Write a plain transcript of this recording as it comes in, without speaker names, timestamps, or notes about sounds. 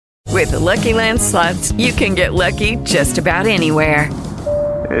With Lucky Land Slots, you can get lucky just about anywhere.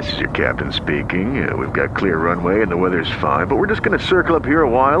 This is your captain speaking. We've got clear runway and the weather's fine, but we're just going to circle up here a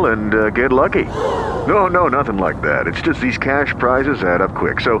while and get lucky. No, nothing like that. It's just these cash prizes add up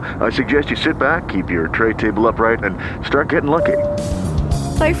quick. So I suggest you sit back, keep your tray table upright, and start getting lucky.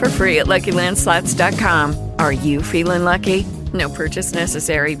 Play for free at LuckyLandSlots.com. Are you feeling lucky? No purchase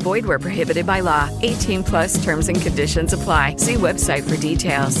necessary. Void where prohibited by law. 18 plus terms and conditions apply. See website for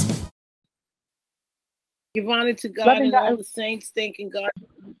details. Give honor to God and all the saints, thanking God.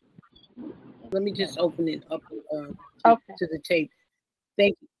 Let me just open it up to the tape.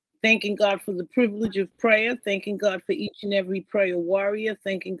 Thanking God for the privilege of prayer. Thanking God for each and every prayer warrior.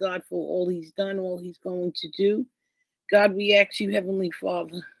 Thanking God for all he's done, all he's going to do. God, we ask you, Heavenly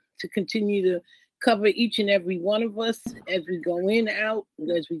Father, to continue to cover each and every one of us as we go in, out,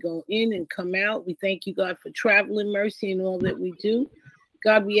 as we go in and come out. We thank you, God, for traveling mercy and all that we do.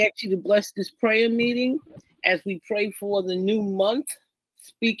 God, we ask you to bless this prayer meeting as we pray for the new month.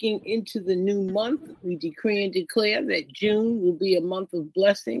 Speaking into the new month, we decree and declare that June will be a month of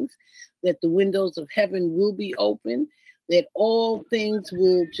blessings, that the windows of heaven will be open, that all things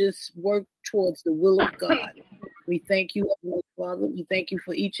will just work towards the will of God. We thank you, Heavenly Father. We thank you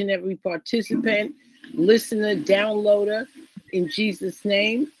for each and every participant, listener, downloader, in Jesus'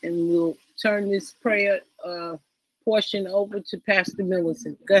 name. And we'll turn this prayer portion over to Pastor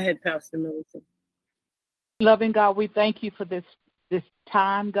Millicent. Go ahead, Pastor Millicent. Loving God, we thank you for this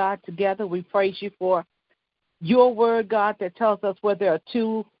time, God, together. We praise you for your word, God, that tells us where there are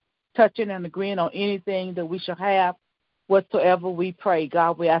two touching and agreeing on anything that we shall have whatsoever we pray.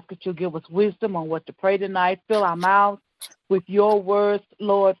 God, we ask that you give us wisdom on what to pray tonight. Fill our mouths with your words,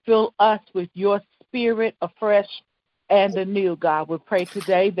 Lord. Fill us with your spirit afresh and anew, God. We pray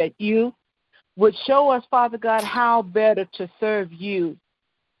today that you would show us, Father God, how better to serve you.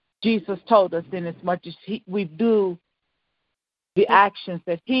 Jesus told us, in as much as we do the actions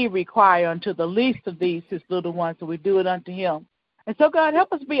that he require unto the least of these, his little ones, so we do it unto him. And so, God,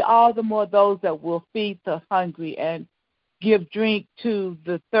 help us be all the more those that will feed the hungry and give drink to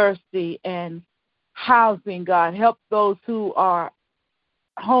the thirsty and housing, God. Help those who are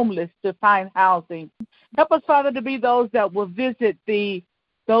homeless to find housing. Help us, Father, to be those that will visit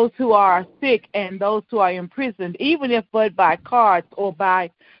those who are sick and those who are imprisoned, even if but by cards or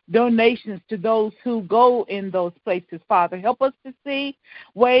by donations to those who go in those places, Father. Help us to see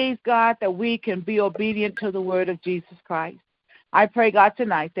ways, God, that we can be obedient to the word of Jesus Christ. I pray, God,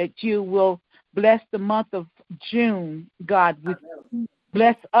 tonight that you will bless the month of June, God.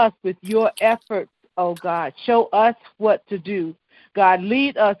 Bless us with your efforts, oh God. Show us what to do. God,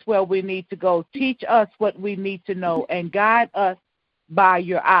 lead us where we need to go. Teach us what we need to know and guide us by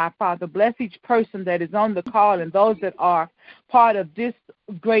your eye, Father. Bless each person that is on the call and those that are part of this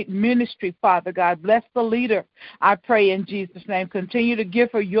great ministry, Father God. Bless the leader, I pray in Jesus' name. Continue to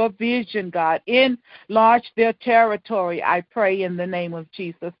give her your vision, God. Enlarge their territory, I pray in the name of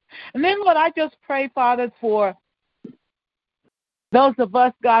Jesus. And then, Lord, I just pray, Father, for those of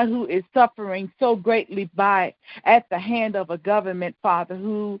us, God, who is suffering so greatly at the hand of a government, Father,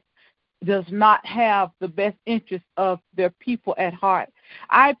 who does not have the best interest of their people at heart.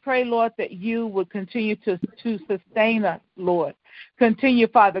 I pray, Lord, that you would continue to sustain us, Lord. Continue,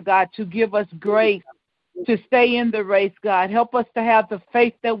 Father God, to give us grace to stay in the race, God. Help us to have the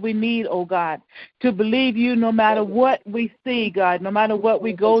faith that we need, oh God, to believe you no matter what we see, God, no matter what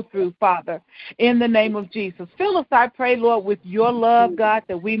we go through, Father, in the name of Jesus. Fill us, I pray, Lord, with your love, God,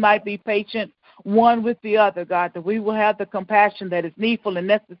 that we might be patient one with the other, God, that we will have the compassion that is needful and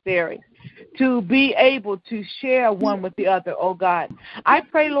necessary to be able to share one with the other, oh God. I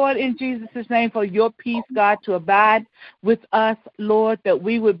pray, Lord, in Jesus' name for your peace, God, to abide with us, Lord, that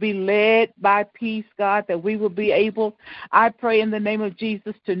we would be led by peace, God, that we would be able, I pray in the name of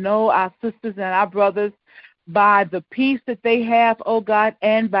Jesus, to know our sisters and our brothers by the peace that they have, oh God,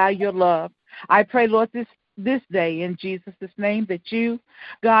 and by your love. I pray, Lord, this day in Jesus' name that you,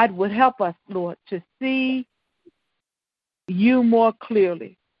 God, would help us, Lord, to see you more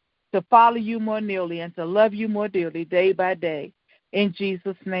clearly, to follow you more nearly, and to love you more dearly day by day. In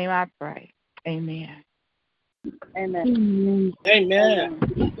Jesus' name I pray. Amen. Amen. Amen.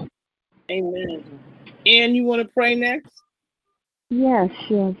 Amen. Ann, you want to pray next? Yes.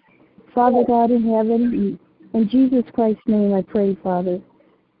 Father God in heaven, in Jesus Christ's name I pray, Father.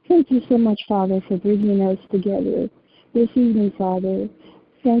 Thank you so much, Father, for bringing us together this evening, Father.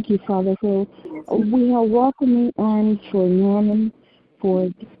 Thank you, Father, for we are welcoming arms for Norman, for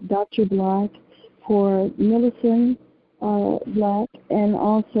Dr. Black, for Millicent Black, and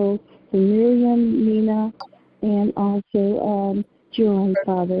also for Miriam, Nina, and also Joan,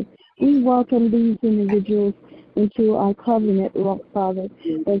 Father. We welcome these individuals into our covenant, Lord Father,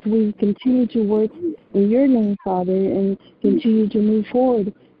 as we continue to work in your name, Father, and continue to move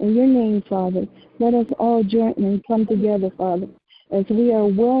forward in your name, Father. Let us all jointly come together, Father, as we are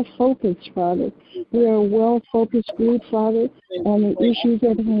well-focused, Father. We are a well-focused group, Father, on the issues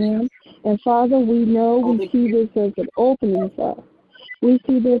at hand. And, Father, we know we see this as an opening, Father. We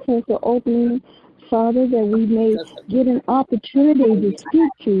see this as an opening, Father, that we may get an opportunity to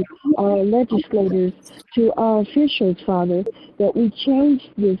speak to our legislators, to our officials, Father, that we change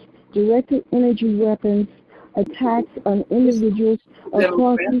this directed energy weapons attacks on individuals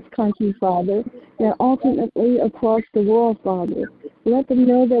across this country, Father, and ultimately across the world, Father. Let them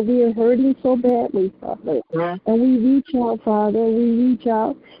know that we are hurting so badly, Father. And we reach out, Father, and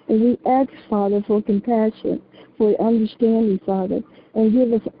we ask, Father, for compassion, for understanding, Father, and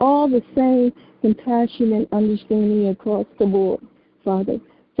give us all the same compassion and understanding across the board, Father.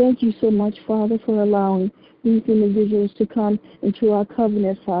 Thank you so much, Father, for allowing these individuals to come into our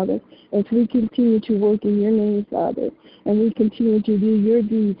covenant, Father, as we continue to work in your name, Father, and we continue to do your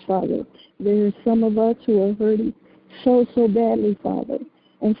deeds, Father. There are some of us who are hurting so badly, Father.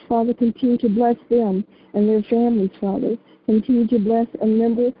 And, Father, continue to bless them and their families, Father. Continue to bless a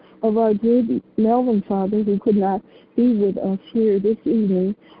member of our group, Melvin, Father, who could not be with us here this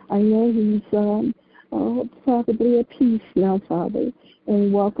evening. I know he's probably at peace now, Father,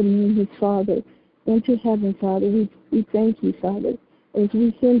 and welcoming his Father into heaven, Father. We thank you, Father. As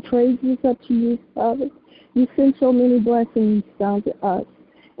we send praises up to you, Father, you send so many blessings down to us,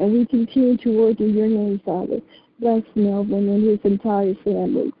 and we continue to work in your name, Father. Bless Melvin and his entire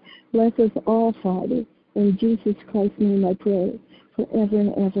family. Bless us all, Father. In Jesus Christ's name I pray, forever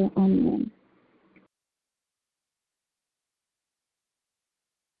and ever. Amen.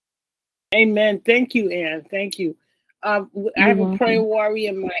 Amen. Thank you, Ann. Thank you. I have a prayer warrior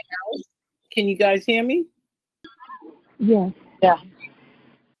in my house. Can you guys hear me? Yes. Yeah.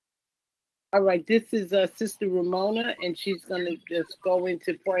 All right. This is Sister Ramona, and she's going to just go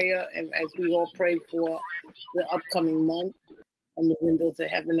into prayer, and as we all pray for the upcoming month and the windows of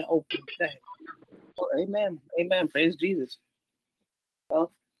heaven to open. Amen. Amen. Praise Jesus.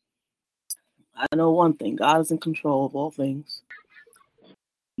 Well, I know one thing. God is in control of all things.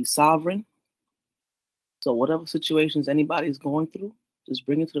 He's sovereign. So whatever situations anybody is going through, just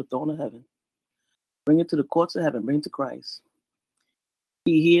bring it to the throne of heaven. Bring it to the courts of heaven. Bring it to Christ.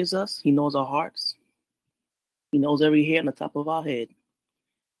 He hears us. He knows our hearts. He knows every hair on the top of our head.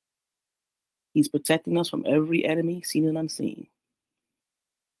 He's protecting us from every enemy, seen and unseen.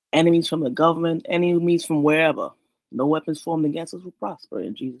 Enemies from the government, enemies from wherever. No weapons formed against us will prosper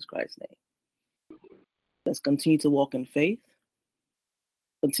in Jesus Christ's name. Let's continue to walk in faith.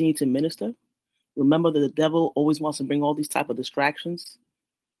 Continue to minister. Remember that the devil always wants to bring all these type of distractions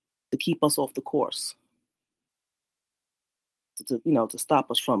to keep us off the course. To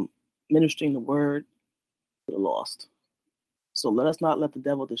stop us from ministering the word to the lost. So let us not let the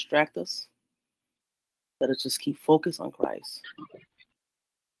devil distract us. Let us just keep focused on Christ.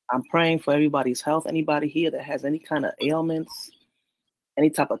 I'm praying for everybody's health. Anybody here that has any kind of ailments, any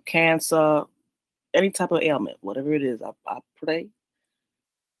type of cancer, any type of ailment, whatever it is, I pray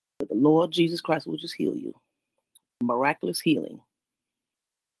that the Lord Jesus Christ will just heal you. Miraculous healing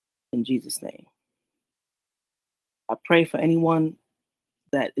in Jesus' name. I pray for anyone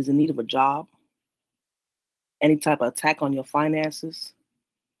that is in need of a job, any type of attack on your finances,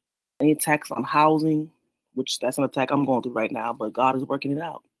 any attacks on housing, which that's an attack I'm going through right now, but God is working it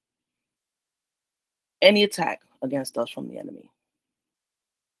out. Any attack against us from the enemy,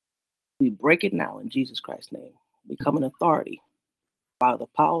 we break it now in Jesus Christ's name. We come in authority by the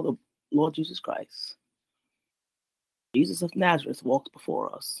power of the Lord Jesus Christ. Jesus of Nazareth walks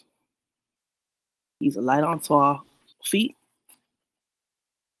before us. He's a light onto our feet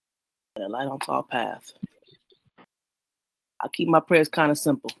and a light onto our path. I keep my prayers kind of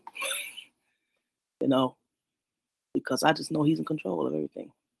simple, because I just know he's in control of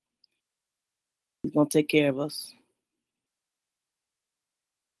everything. He's going to take care of us.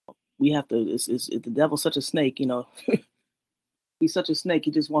 We have to, the devil's such a snake, He's such a snake,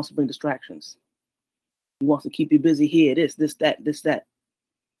 he just wants to bring distractions. He wants to keep you busy here, this, that.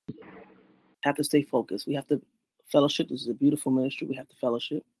 Have to stay focused. We have to fellowship. This is a beautiful ministry. We have to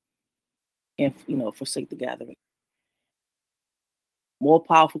fellowship and, forsake the gathering. More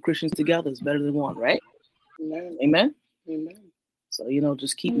powerful Christians together is better than one, right? Amen. Amen? Amen. So,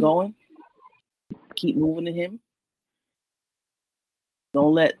 just keep going. Keep moving to him.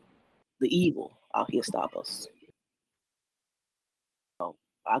 Don't let the evil out here stop us. So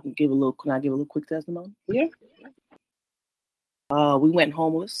can I give a little quick testimony? Yeah. We went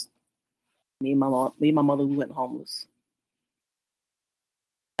homeless Me and my mother, we went homeless.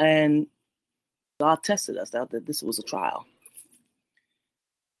 And God tested us out that this was a trial.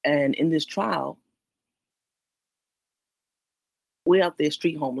 And in this trial, we're out there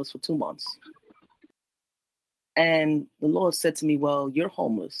street homeless for 2 months. And the Lord said to me, well, you're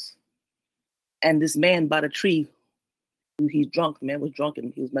homeless. And this man by the tree, he's drunk. The man was drunk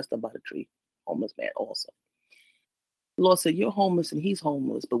and he was messed up by the tree. Homeless man also. The Lord said, you're homeless and he's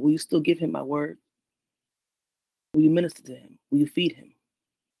homeless, but will you still give him my word? Will you minister to him? Will you feed him?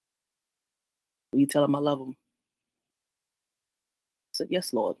 Will you tell him I love him? I said,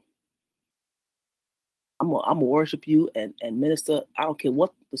 yes, Lord. I'm gonna worship you and minister. I don't care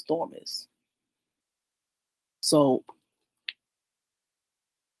what the storm is. So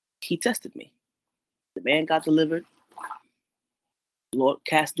he tested me. The man got delivered. The Lord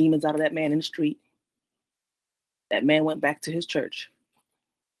cast demons out of that man in the street. That man went back to his church.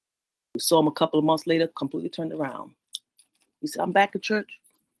 We saw him a couple of months later, completely turned around. He said, I'm back at church.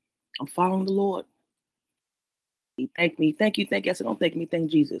 I'm following the Lord. He thanked me. Thank you. I said, don't thank me.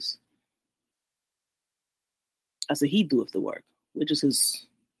 Thank Jesus. I said, he doeth the work. We're just his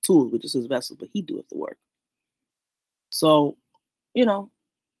tools. We're just his vessels, but he doeth the work. So,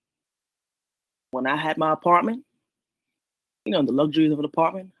 when I had my apartment, the luxuries of an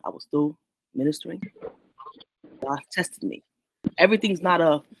apartment, I was still ministering. God tested me. Everything's not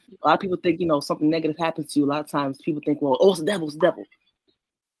a lot of people think, something negative happens to you. A lot of times people think, well, it's the devil, it's the devil.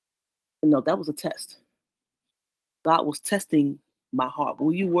 No, that was a test. God was testing my heart.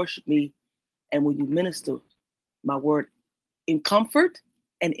 Will you worship me and will you minister my word in comfort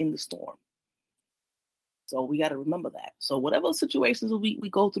and in the storm? So we got to remember that. So whatever situations we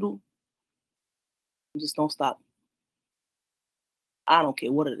go through, we just don't stop. I don't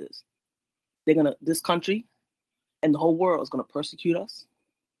care what it is. This country and the whole world is going to persecute us.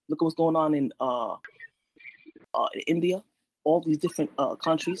 Look at what's going on in India, all these different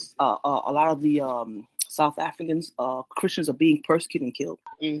countries. A lot of the South Africans, Christians are being persecuted and killed.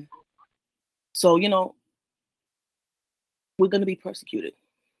 Mm. So, we're going to be persecuted.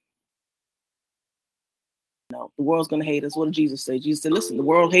 The world's going to hate us. What did Jesus say? Jesus said, listen, the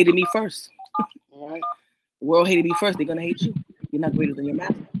world hated me first. All right. The world hated me first. They're going to hate you. You're not greater than your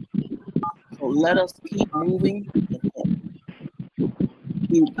master. So let us keep moving in him.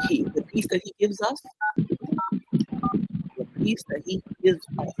 The peace that he gives us, the peace that he gives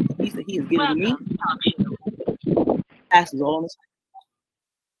us, the peace that he has given to me, passes all understanding.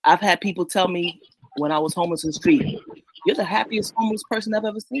 I've had people tell me when I was homeless in the street, you're the happiest homeless person I've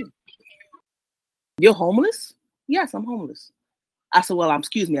ever seen. You're homeless? Yes, I'm homeless. I said, well,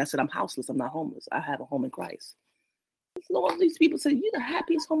 excuse me. I said, I'm houseless. I'm not homeless. I have a home in Christ. All these people say, you're the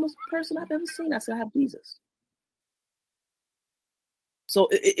happiest homeless person I've ever seen. I said, I have Jesus. So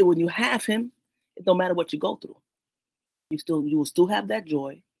when you have him, it don't matter what you go through. You will still have that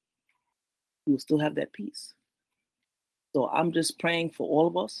joy. You will still have that peace. So I'm just praying for all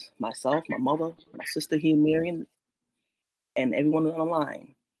of us, myself, my mother, my sister here, Marion, and everyone on the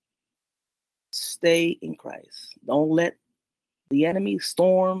line. Stay in Christ. Don't let the enemy,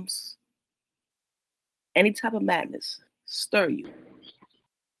 storms, any type of madness stir you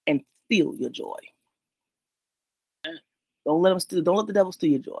and steal your joy. Don't let the devil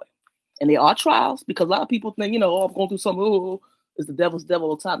steal your joy. And there are trials, because a lot of people think, I'm going through something, it's the devil's devil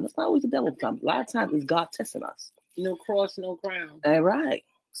all the time. That's not always the devil all the time. A lot of times it's God testing us. No cross, no crown. All right.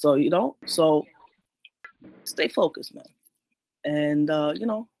 So, so stay focused, man. And,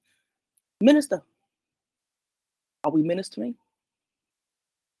 minister. Are we ministering?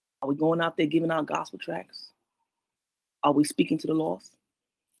 Are we going out there giving out gospel tracts? Are we speaking to the lost?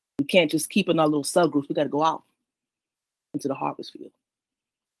 We can't just keep in our little subgroups. We got to go out into the harvest field.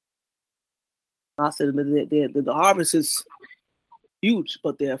 I said the harvest is huge,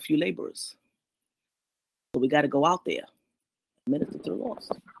 but there are a few laborers. So we got to go out there and minister to the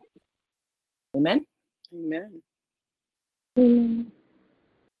lost. Amen? Amen. Amen.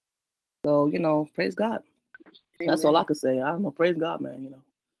 So, praise God. Amen. That's all I can say. I don't know. Praise God, man.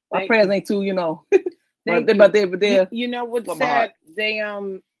 My Thank prayers you. ain't too, but they're. You know what's sad?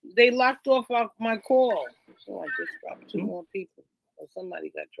 They locked off my call, so I just dropped two more people. Or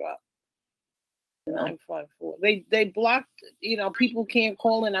somebody got dropped. 954. They blocked. People can't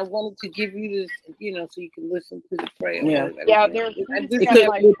call in. I wanted to give you this, so you can listen to the prayer. Yeah. There's. Could it be that?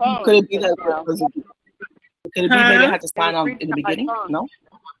 Could it be maybe I had to sign on in the beginning? No.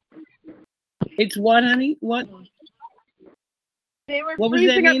 It's what, honey? What? They were What was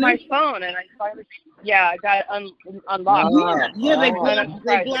freezing that, up my Nina? phone, and I finally. Yeah, I got it unlocked. Yeah, they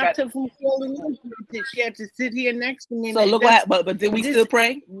blocked her from calling in. She had to sit here next to me. So look what happened. But did we still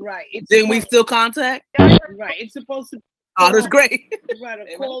pray? Right. Then we still contact? Right. It's supposed to. Oh, that's great. Right,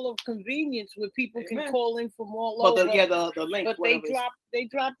 a call of convenience where people can call in from all over. The link. But they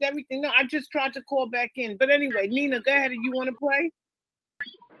dropped everything. No, I just tried to call back in. But anyway, Nina, go ahead. You want to pray?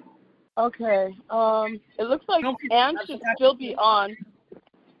 Okay. It looks like Anne should still be on.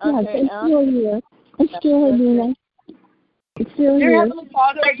 Okay, yes, I'm still here. I'm still here, Nina. I'm still here. Dear Heavenly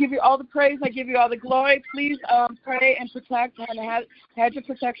Father, I give you all the praise. I give you all the glory. Please pray and protect and hedge of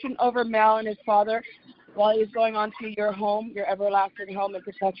protection over Mal and his father while he's going on to your home, your everlasting home and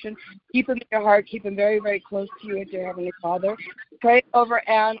protection. Keep him in your heart. Keep him very, very close to you, dear Heavenly Father. Pray over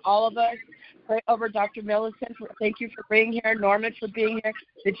Anne, all of us. Pray over Dr. Millicent. Thank you for being here. Norman for being here.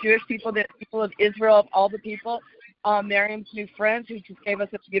 The Jewish people, the people of Israel, of all the people. Miriam's new friends who just gave us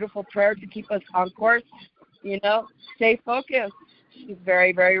a beautiful prayer to keep us on course. Stay focused. She's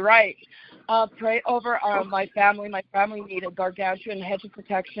very, very right. Pray over my family. My family need a gargantuan hedge of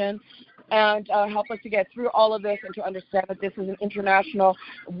protection and help us to get through all of this and to understand that this is an international.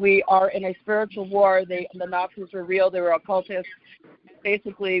 We are in a spiritual war. The Nazis were real. They were occultists.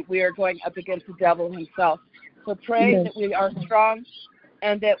 Basically, we are going up against the devil himself. So pray that we are strong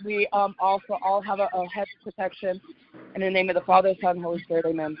and that we also all have a hedge of protection. In the name of the Father, Son, and Holy Spirit,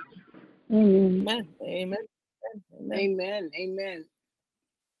 amen. Amen. Amen. Amen. Amen.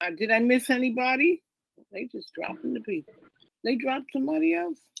 Did I miss anybody? They just dropping the people. They dropped somebody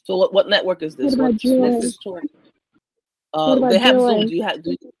else. So what network is this? What about This talk. They have Zoom. Do you guys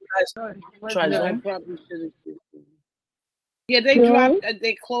try Zoom? I probably should have. Yeah, they dropped.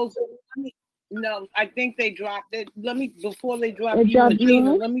 They closed it. No, I think they dropped it. Before they drop you,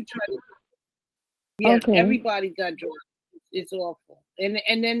 Regina, let me try to. Yeah, everybody got dropped. It's awful,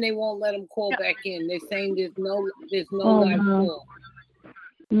 and then they won't let them call back in. They're saying there's no live call.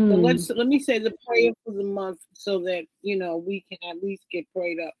 So let me say the prayer for the month so that we can at least get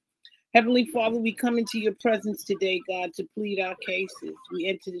prayed up. Heavenly Father, we come into your presence today, God, to plead our cases. We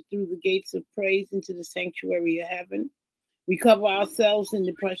enter through the gates of praise into the sanctuary of heaven. We cover ourselves in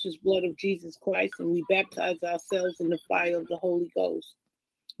the precious blood of Jesus Christ, and we baptize ourselves in the fire of the Holy Ghost.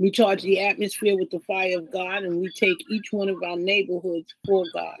 We charge the atmosphere with the fire of God, and we take each one of our neighborhoods for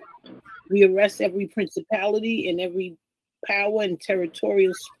God. We arrest every principality and every power and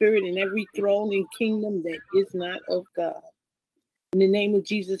territorial spirit and every throne and kingdom that is not of God. In the name of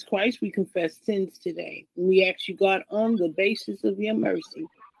Jesus Christ, we confess sins today. And we ask you, God, on the basis of your mercy,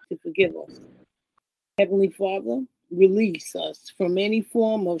 to forgive us. Heavenly Father, release us from any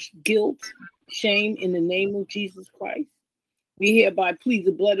form of guilt, shame, in the name of Jesus Christ. We hereby plead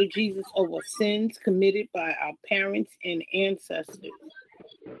the blood of Jesus over sins committed by our parents and ancestors.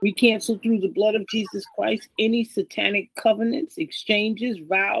 We cancel through the blood of Jesus Christ any satanic covenants, exchanges,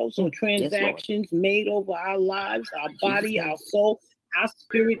 vows, or transactions made over our lives, our body, our soul, our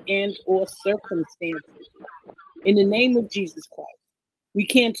spirit, and or circumstances. In the name of Jesus Christ, we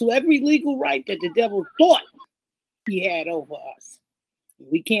cancel every legal right that the devil thought he had over us.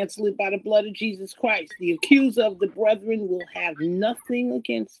 We cancel it by the blood of Jesus Christ. The accuser of the brethren will have nothing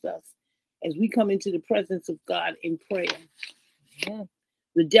against us as we come into the presence of God in prayer. Yeah.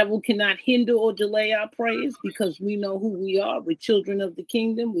 The devil cannot hinder or delay our prayers because we know who we are. We're children of the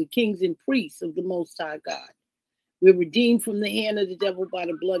kingdom. We're kings and priests of the Most High God. We're redeemed from the hand of the devil by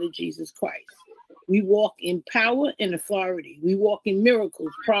the blood of Jesus Christ. We walk in power and authority. We walk in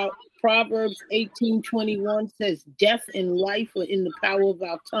miracles. Proverbs 18:21 says, death and life are in the power of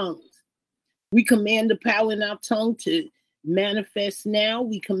our tongues. We command the power in our tongue to manifest now.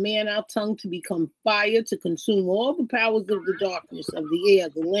 We command our tongue to become fire to consume all the powers of the darkness, of the air,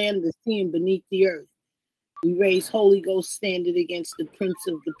 the land, the sea, and beneath the earth. We raise Holy Ghost standard against the prince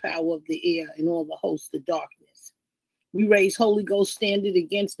of the power of the air and all the hosts of darkness. We raise Holy Ghost standard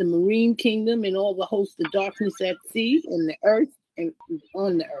against the marine kingdom and all the hosts of darkness at sea and the earth and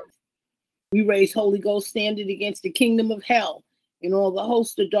on the earth. We raise Holy Ghost standard against the kingdom of hell and all the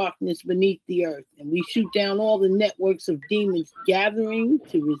hosts of darkness beneath the earth. And we shoot down all the networks of demons gathering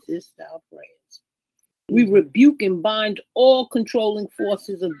to resist our prayers. We rebuke and bind all controlling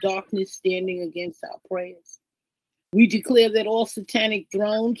forces of darkness standing against our prayers. We declare that all satanic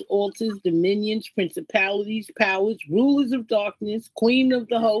thrones, altars, dominions, principalities, powers, rulers of darkness, queen of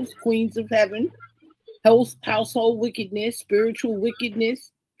the host, queens of heaven, household wickedness, spiritual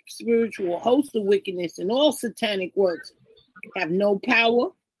host of wickedness, and all satanic works have no power,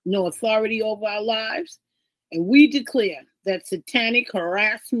 no authority over our lives. And we declare that satanic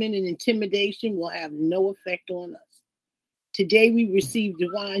harassment and intimidation will have no effect on us. Today we receive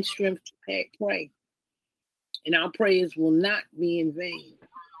divine strength to pray. and our prayers will not be in vain.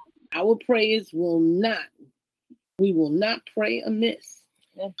 Our prayers we will not pray amiss.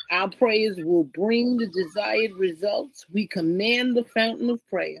 Our prayers will bring the desired results. We command the fountain of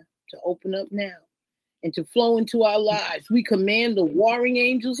prayer to open up now and to flow into our lives. We command the warring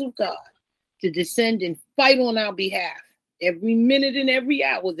angels of God to descend and fight on our behalf. Every minute and every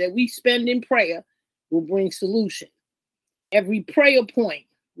hour that we spend in prayer will bring solution. Every prayer point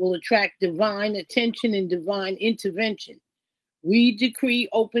will attract divine attention and divine intervention. We decree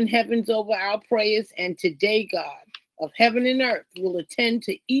open heavens over our prayers, and today, God of heaven and earth will attend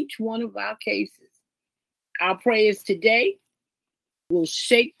to each one of our cases. Our prayers today will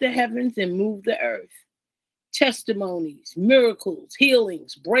shake the heavens and move the earth. Testimonies, miracles,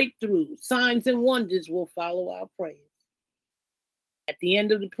 healings, breakthroughs, signs and wonders will follow our prayers. At the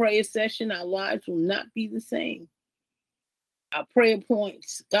end of the prayer session, our lives will not be the same. Our prayer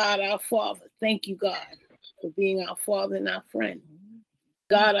points, God our Father, thank you, God, for being our Father and our friend.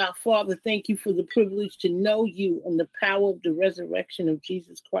 God our Father, thank you for the privilege to know you and the power of the resurrection of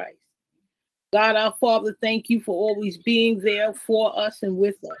Jesus Christ. God our Father, thank you for always being there for us and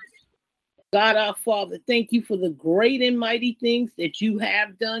with us. God our Father, thank you for the great and mighty things that you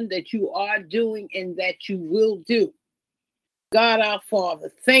have done, that you are doing, and that you will do. God our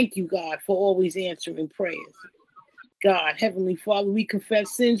Father, thank you, God, for always answering prayers. God, Heavenly Father, we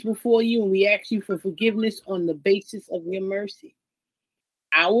confess sins before you and we ask you for forgiveness on the basis of your mercy.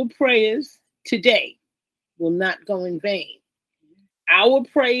 Our prayers today will not go in vain. Our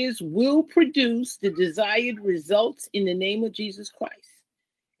prayers will produce the desired results in the name of Jesus Christ.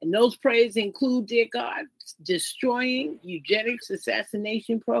 And those prayers include, dear God, destroying eugenics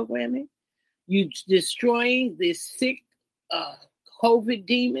assassination programming, destroying this sick COVID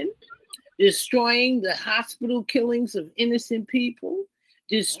demon, destroying the hospital killings of innocent people,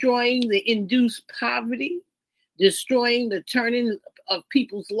 destroying the induced poverty, destroying the turning of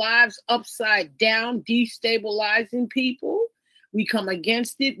people's lives upside down, destabilizing people. We come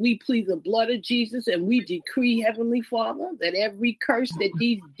against it. We plead the blood of Jesus, and we decree, Heavenly Father, that every curse that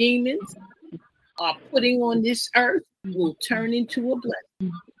these demons are putting on this earth will turn into a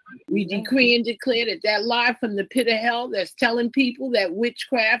blessing. We decree and declare that lie from the pit of hell that's telling people that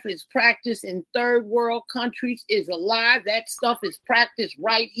witchcraft is practiced in third world countries is a lie. That stuff is practiced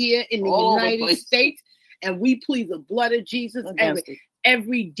right here in the United States. And we plead the blood of Jesus.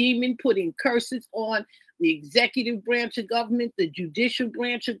 Every demon putting curses on the executive branch of government, the judicial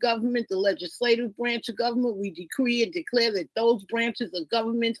branch of government, the legislative branch of government, we decree and declare that those branches of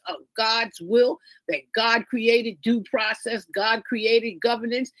government are God's will, that God created due process, God created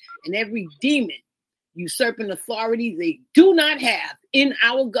governance, and every demon usurping authority they do not have in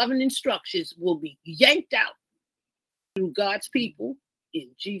our governing structures will be yanked out through God's people in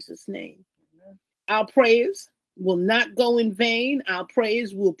Jesus' name. Our prayers will not go in vain. Our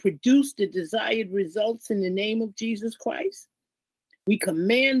prayers will produce the desired results in the name of Jesus Christ. We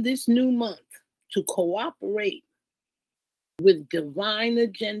command this new month to cooperate with divine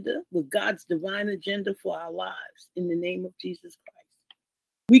agenda, with God's divine agenda for our lives in the name of Jesus Christ.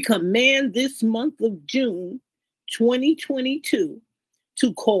 We command this month of June 2022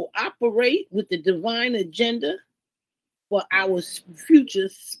 to cooperate with the divine agenda for our future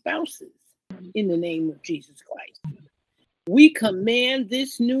spouses in the name of Jesus Christ. We command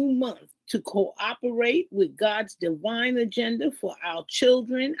this new month to cooperate with God's divine agenda for our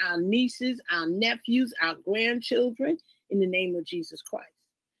children, our nieces, our nephews, our grandchildren in the name of Jesus Christ.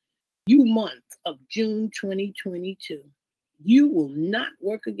 You month of June 2022, you will not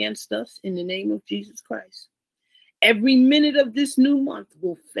work against us in the name of Jesus Christ. Every minute of this new month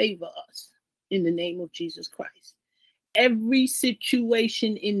will favor us in the name of Jesus Christ. Every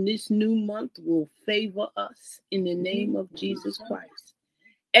situation in this new month will favor us in the name of Jesus Christ.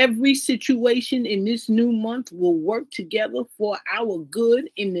 Every situation in this new month will work together for our good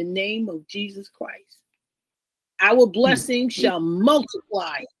in the name of Jesus Christ. Our blessings shall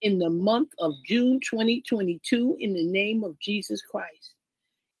multiply in the month of June 2022 in the name of Jesus Christ.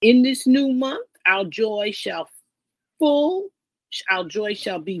 In this new month, our joy shall be full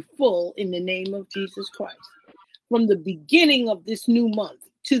in the name of Jesus Christ. From the beginning of this new month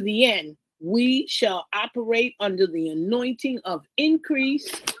to the end, we shall operate under the anointing of increase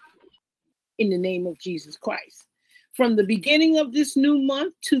in the name of Jesus Christ. From the beginning of this new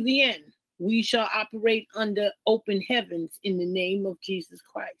month to the end, we shall operate under open heavens in the name of Jesus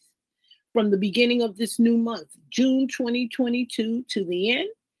Christ. From the beginning of this new month, June 2022 to the end,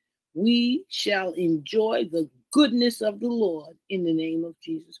 we shall enjoy the goodness of the Lord in the name of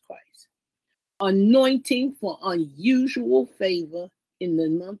Jesus Christ. Anointing for unusual favor in the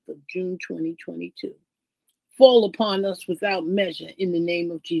month of June 2022. fall upon us without measure in the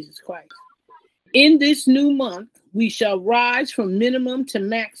name of Jesus Christ. In this new month, we shall rise from minimum to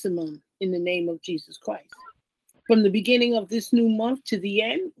maximum in the name of Jesus Christ. From the beginning of this new month to the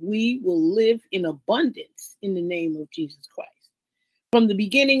end, we will live in abundance in the name of Jesus Christ. From the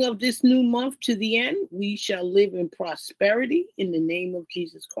beginning of this new month to the end, we shall live in prosperity in the name of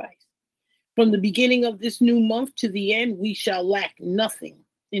Jesus Christ. From the beginning of this new month to the end, we shall lack nothing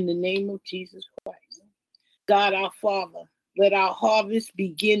in the name of Jesus Christ. God our Father, let our harvest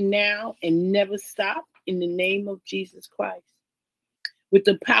begin now and never stop in the name of Jesus Christ. With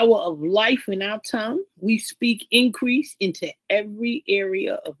the power of life in our tongue, we speak increase into every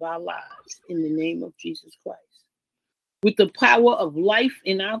area of our lives in the name of Jesus Christ. With the power of life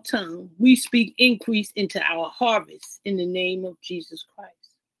in our tongue, we speak increase into our harvest in the name of Jesus Christ.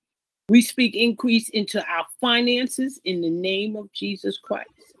 We speak increase into our finances in the name of Jesus Christ.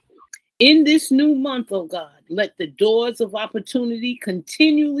 In this new month, oh God, let the doors of opportunity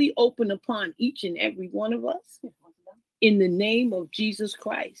continually open upon each and every one of us in the name of Jesus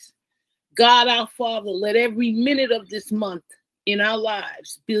Christ. God our Father, let every minute of this month in our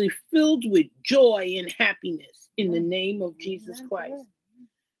lives be filled with joy and happiness in the name of Jesus Christ.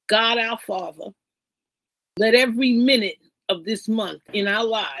 God our Father, let every minute of this month in our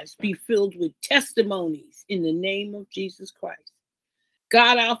lives be filled with testimonies in the name of Jesus Christ.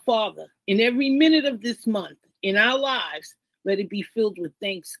 God our Father, in every minute of this month in our lives, let it be filled with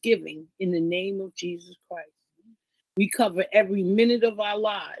thanksgiving in the name of Jesus Christ. We cover every minute of our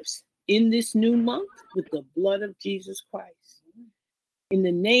lives in this new month with the blood of Jesus Christ. In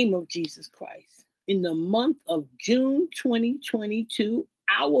the name of Jesus Christ, in the month of June 2022,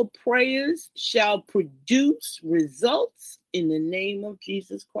 our prayers shall produce results in the name of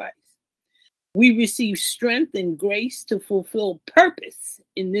Jesus Christ. We receive strength and grace to fulfill purpose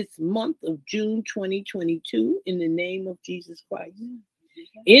in this month of June 2022 in the name of Jesus Christ.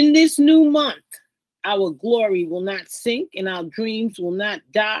 In this new month, our glory will not sink and our dreams will not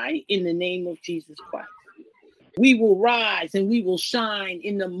die in the name of Jesus Christ. We will rise and we will shine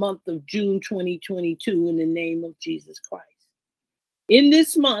in the month of June 2022 in the name of Jesus Christ. In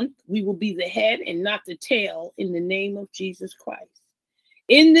this month, we will be the head and not the tail in the name of Jesus Christ.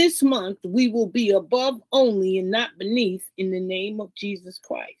 In this month, we will be above only and not beneath in the name of Jesus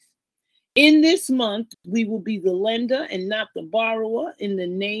Christ. In this month, we will be the lender and not the borrower in the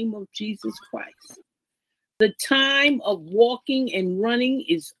name of Jesus Christ. The time of walking and running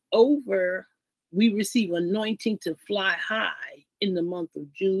is over. We receive anointing to fly high in the month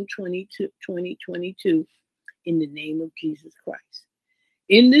of June 2022 in the name of Jesus Christ.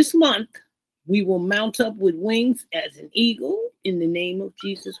 In this month, we will mount up with wings as an eagle in the name of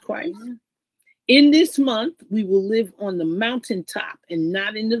Jesus Christ. In this month, we will live on the mountaintop and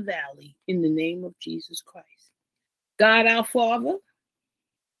not in the valley in the name of Jesus Christ. God our Father,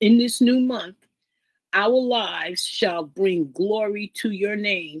 in this new month, our lives shall bring glory to your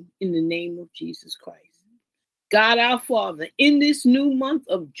name in the name of Jesus Christ. God our Father, in this new month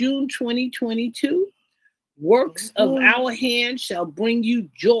of June 2022, works of our hands shall bring you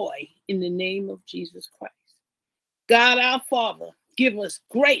joy in the name of Jesus Christ. God our Father, give us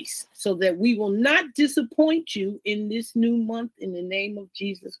grace so that we will not disappoint you in this new month in the name of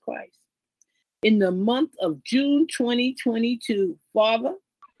Jesus Christ. In the month of June 2022, Father,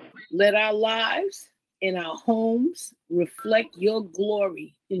 let our lives and our homes reflect your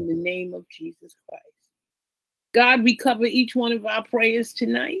glory in the name of Jesus Christ. God, we cover each one of our prayers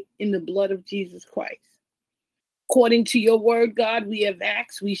tonight in the blood of Jesus Christ. According to your word, God, we have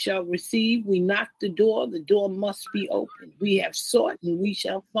asked, we shall receive. We knock the door must be opened. We have sought, and we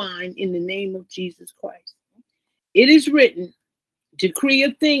shall find in the name of Jesus Christ. It is written, decree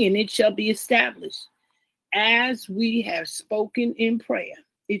a thing, and it shall be established. As we have spoken in prayer,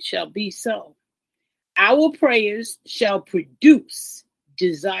 it shall be so. Our prayers shall produce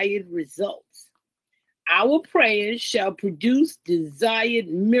desired results. Our prayers shall produce desired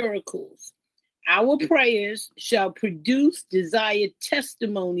miracles. Our prayers shall produce desired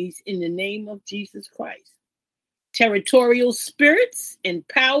testimonies in the name of Jesus Christ. Territorial spirits and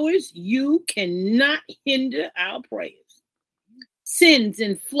powers, you cannot hinder our prayers. Sins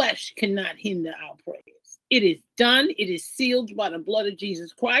and flesh cannot hinder our prayers. It is done. It is sealed by the blood of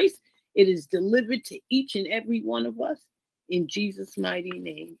Jesus Christ. It is delivered to each and every one of us in Jesus' mighty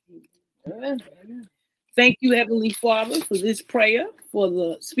name. Amen. Thank you, Heavenly Father, for this prayer, for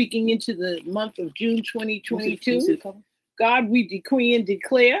the speaking into the month of June 2022. God, we decree and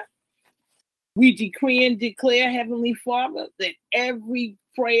declare, Heavenly Father, that every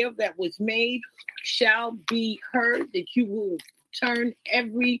prayer that was made shall be heard, that you will turn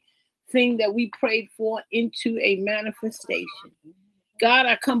every thing that we prayed for into a manifestation. God,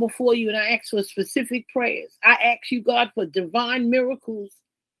 I come before you and I ask for specific prayers. I ask you, God, for divine miracles.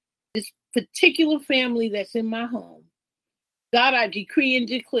 This particular family that's in my home, God, I decree and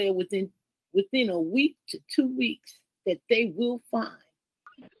declare within a week to 2 weeks that they will find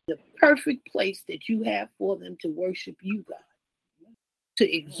the perfect place that you have for them to worship you, God,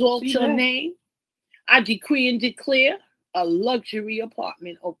 to exalt your name. I decree and declare a luxury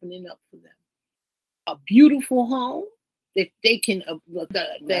apartment opening up for them, a beautiful home that they can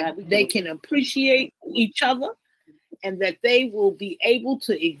appreciate each other, and that they will be able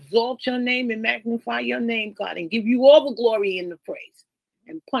to exalt your name and magnify your name, God, and give you all the glory and the praise,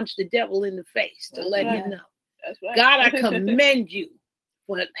 and punch the devil in the face to let him know. That's right. God, I commend you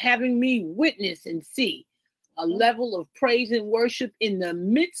for having me witness and see a level of praise and worship in the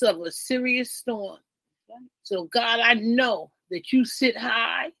midst of a serious storm. So, God, I know that you sit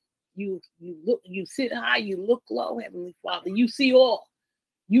high, you sit high, you look low, Heavenly Father. You see all.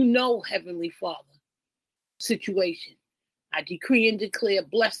 You know, Heavenly Father, situation. I decree and declare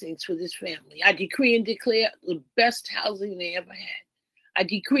blessings for this family. I decree and declare the best housing they ever had. I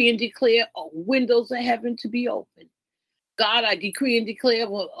decree and declare windows of heaven to be open. God, I decree and declare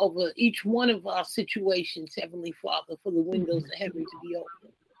over each one of our situations, Heavenly Father, for the windows of heaven to be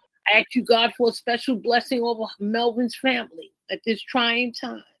open. I ask you, God, for a special blessing over Melvin's family at this trying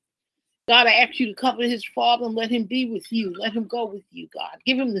time. God, I ask you to cover his father and let him be with you. Let him go with you, God.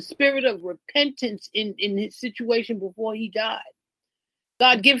 Give him the spirit of repentance in his situation before he died.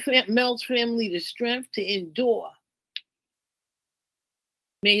 God, give Mel's family the strength to endure.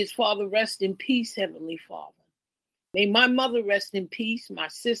 May his father rest in peace, Heavenly Father. May my mother rest in peace, my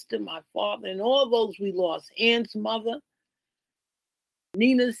sister, my father, and all those we lost. Ann's mother,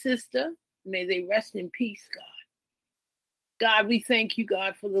 Nina's sister, may they rest in peace, God. God, we thank you,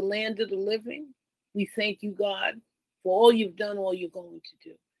 God, for the land of the living. We thank you, God, for all you've done, all you're going to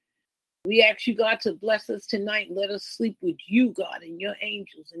do. We ask you, God, to bless us tonight and let us sleep with you, God, and your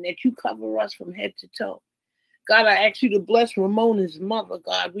angels, and that you cover us from head to toe. God, I ask you to bless Ramona's mother,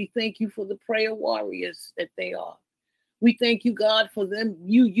 God. We thank you for the prayer warriors that they are. We thank you, God, for them,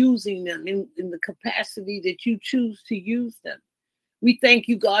 you using them in the capacity that you choose to use them. We thank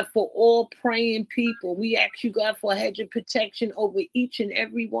you, God, for all praying people. We ask you, God, for a hedge of protection over each and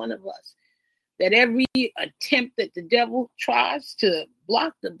every one of us. That every attempt that the devil tries to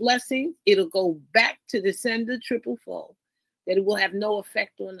block the blessing, it'll go back to the sender triple-fold. That it will have no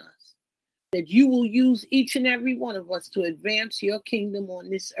effect on us. That you will use each and every one of us to advance your kingdom on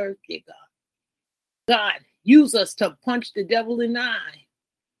this earth, dear God. God, use us to punch the devil in the eye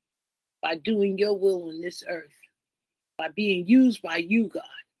by doing your will on this earth. By being used by you, God.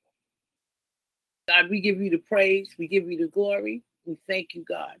 God, we give you the praise. We give you the glory. We thank you,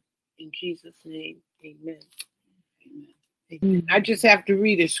 God. In Jesus' name, amen. Amen. Amen. I just have to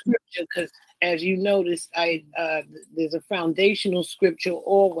read a scripture because, as you noticed, there's a foundational scripture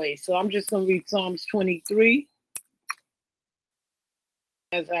always. So I'm just going to read Psalms 23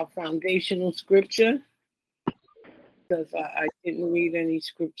 as our foundational scripture because I didn't read any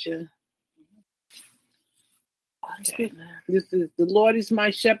scripture. Okay. This is the Lord is my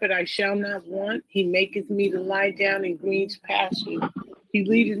shepherd, I shall not want. He maketh me to lie down in green pastures. He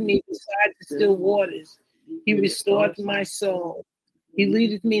leadeth me beside the still waters. He restoreth my soul. He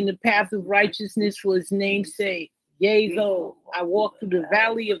leadeth me in the path of righteousness for his name's sake. Yea, though I walk through the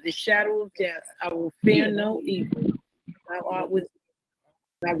valley of the shadow of death, I will fear no evil. Thou art with me.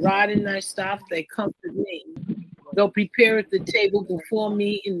 Thy rod and thy staff, they comfort me. Thou preparest the table before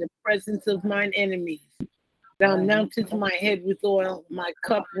me in the presence of mine enemies. Thou anointest my head with oil, my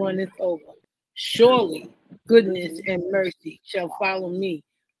cup runneth over. Surely goodness and mercy shall follow me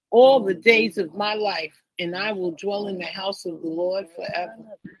all the days of my life, and I will dwell in the house of the Lord forever.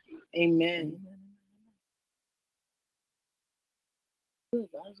 Amen.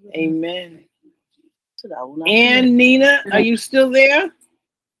 Amen. And Nina, are you still there?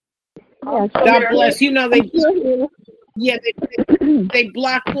 Yes. God bless. You know, they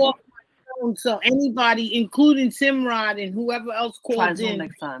blocked off my phone, so anybody, including Simrod and whoever else called in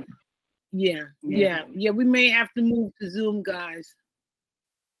next time. Yeah. We may have to move to Zoom, guys.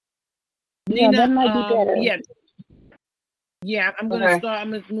 Yeah, Nina, that might be better. Yeah, I'm gonna start.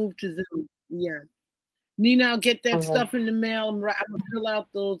 I'm gonna move to Zoom. Yeah, Nina, I'll get that stuff in the mail. I'm gonna fill out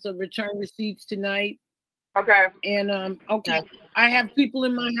those return receipts tonight. Okay. And okay, I have people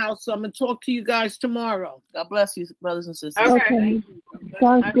in my house, so I'm gonna talk to you guys tomorrow. God bless you, brothers and sisters. Okay.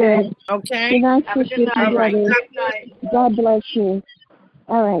 Sounds good. Okay. Good night, Have a sisters good and night. brothers. Good night. God bless you.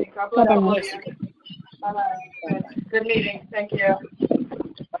 All right. God Bye-bye. bless you. Bye-bye. Good meeting. Thank you.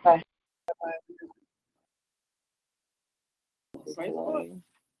 Bye-bye.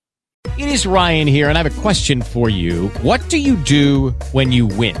 It is Ryan here, and I have a question for you. What do you do when you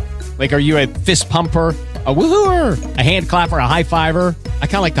win? Like, are you a fist pumper, a woohooer, a hand clapper, a high fiver? I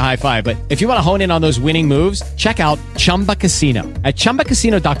kind of like the high five, but if you want to hone in on those winning moves, check out Chumba Casino. At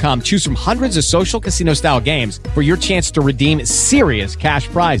ChumbaCasino.com, choose from hundreds of social casino-style games for your chance to redeem serious cash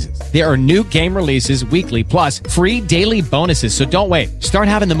prizes. There are new game releases weekly, plus free daily bonuses. So don't wait. Start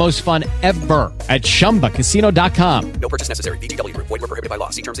having the most fun ever at ChumbaCasino.com. No purchase necessary. VGW Group. Void where prohibited by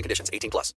law. See terms and conditions. 18+.